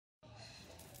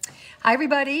Hi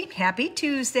everybody, happy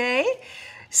Tuesday.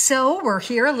 So we're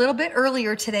here a little bit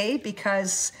earlier today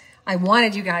because I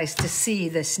wanted you guys to see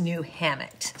this new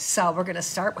Hammitt. So we're gonna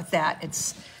start with that.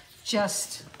 It's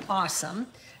just awesome.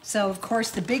 So of course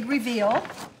the big reveal.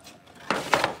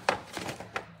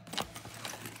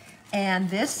 And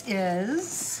this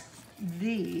is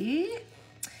the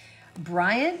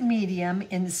Bryant Medium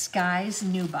in Sky's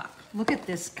Nubuck. Look at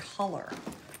this color.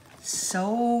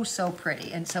 So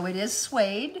pretty. And so it is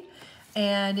suede.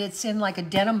 And it's in like a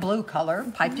denim blue color,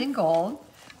 piped in gold.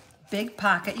 Big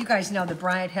pocket. You guys know the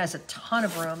Bryant has a ton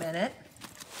of room in it.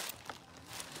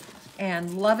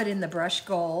 And love it in the brushed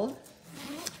gold.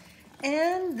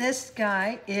 And this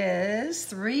guy is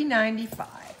 $3.95.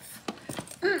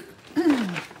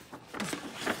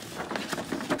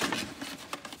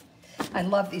 I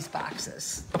love these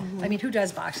boxes. I mean, who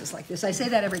does boxes like this? I say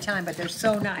that every time, but they're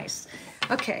so nice.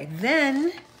 Okay,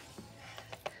 then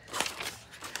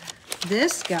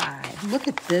this guy, look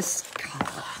at this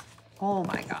color. Oh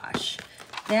my gosh.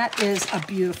 That is a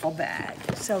beautiful bag.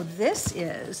 So this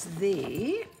is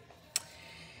the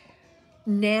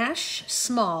Nash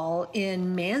Small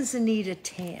in Manzanita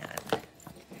Tan.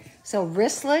 So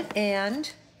wristlet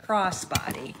and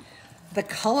crossbody. The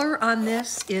color on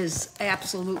this is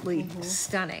absolutely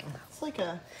stunning. It's like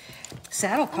a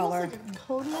saddle color. Like a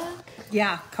cognac?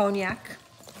 Yeah, cognac.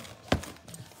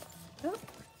 Oh.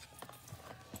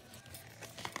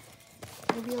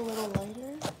 Maybe a little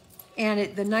lighter.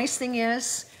 And the nice thing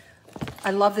is,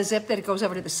 I love the zip that it goes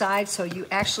over to the side, so you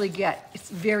actually get, it's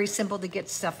very simple to get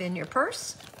stuff in your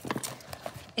purse.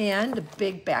 And a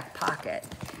big back pocket.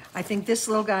 I think this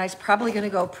little guy's probably gonna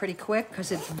go pretty quick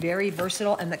because it's very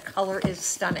versatile and the color is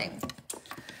stunning.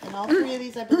 And all three of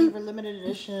these, I believe, are limited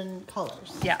edition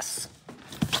colors. Yes.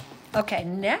 Okay,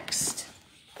 next.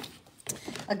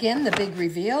 Again, the big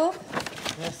reveal.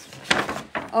 This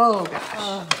Oh gosh.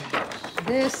 Oh, gosh.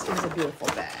 This is a beautiful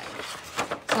bag.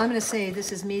 So I'm gonna say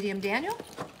this is medium Daniel,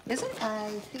 is it? I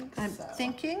think so. I'm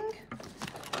thinking.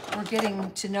 We're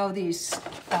getting to know these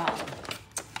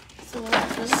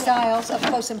styles up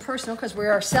close and personal because we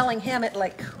are selling Hammitt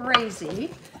like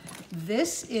crazy.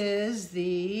 This is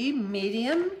the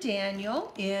medium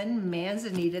Daniel in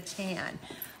Manzanita Tan.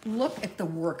 Look at the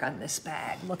work on this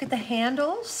bag. Look at the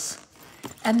handles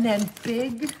and then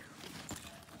big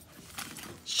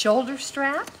shoulder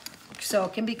strap. So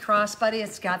it can be crossbody,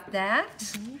 it's got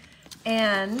that.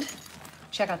 And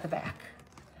check out the back.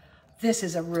 This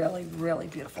is a really, really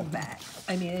beautiful bag.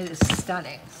 I mean, it is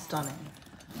stunning. Stunning.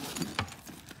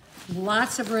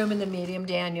 Lots of room in the medium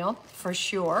Daniel, for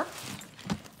sure.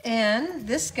 And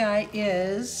this guy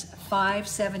is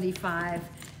 $5.75.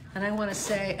 And I wanna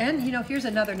say, and you know, here's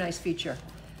another nice feature.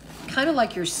 Kind of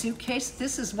like your suitcase,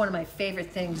 this is one of my favorite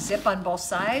things. Zip on both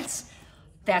sides,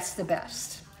 that's the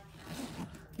best.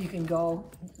 You can go,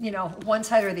 you know, one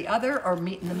side or the other or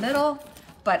meet in the middle,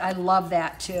 but I love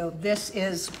that too. This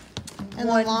is and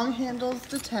the long handle's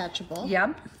detachable.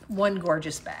 Yep, one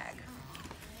gorgeous bag.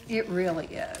 It really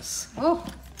is. Oh,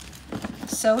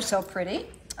 so pretty.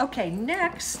 Okay,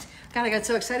 next. God, I got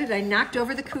so excited I knocked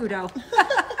over the Qudo.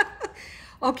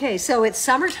 Okay, so it's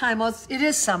summertime. Well, it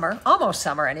is summer, almost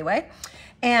summer anyway.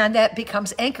 And that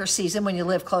becomes anchor season when you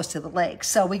live close to the lake.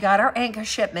 So we got our anchor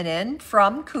shipment in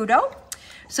from Qudo.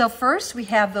 So first we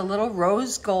have the little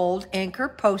rose gold anchor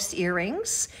post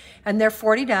earrings, and they're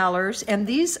 $40. And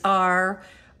these are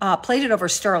plated over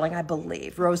sterling, I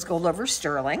believe, rose gold over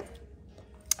sterling.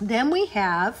 Then we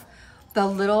have the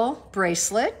little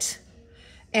bracelet,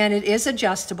 and it is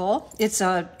adjustable. It's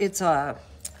a,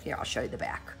 here, I'll show you the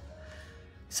back.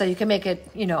 So you can make it,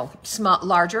 you know, small,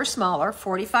 larger, smaller,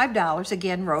 $45,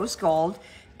 again, rose gold,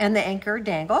 and the anchor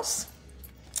dangles.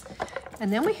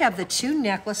 And then we have the two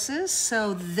necklaces.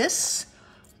 So this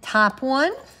top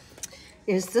one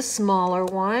is the smaller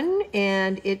one,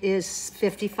 and it is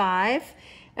 $55.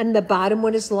 And the bottom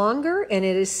one is longer, and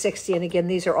it is $60. And again,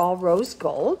 these are all rose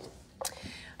gold.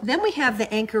 Then we have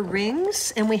the anchor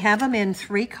rings, and we have them in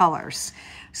 3 colors.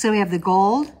 So we have the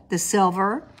gold, the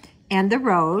silver, and the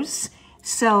rose.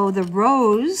 So the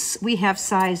rose, we have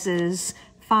sizes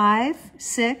 5,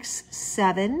 6,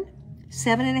 7,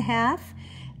 7.5,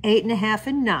 8.5,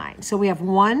 and 9. So we have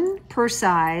 1 per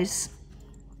size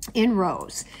in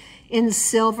rose. In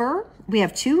silver, we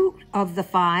have 2 of the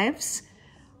 5s,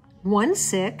 1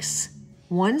 6,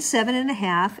 1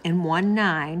 7.5, and 1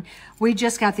 9. We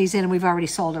just got these in and we've already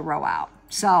sold a row out.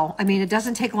 So, I mean, it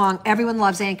doesn't take long. Everyone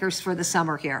loves anchors for the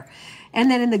summer here. And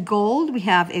then in the gold, we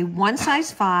have a 1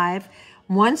 size 5,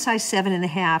 1 size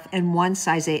 7.5, and 1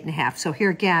 size 8.5. So here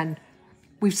again,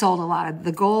 We've sold a lot of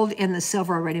the gold and the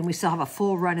silver already, and we still have a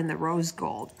full run in the rose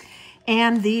gold.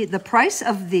 And the price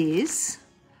of these,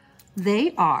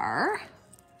 they are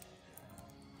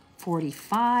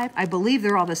 $45. I believe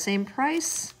they're all the same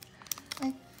price.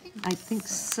 I think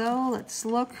so. Let's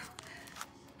look.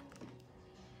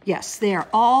 Yes, they are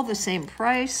all the same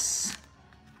price.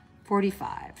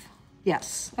 $45.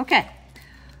 Yes. Okay.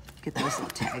 Get those little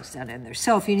tags down in there.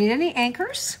 So if you need any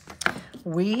anchors,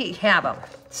 we have them.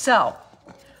 So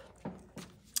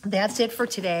that's it for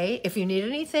today. If you need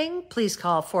anything, please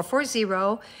call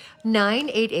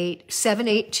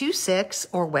 440-988-7826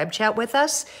 or web chat with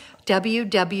us,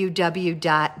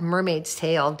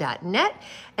 www.mermaidstale.net.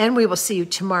 And we will see you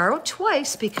tomorrow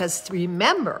twice because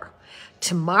remember,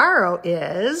 tomorrow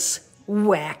is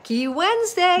Wacky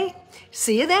Wednesday.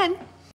 See you then.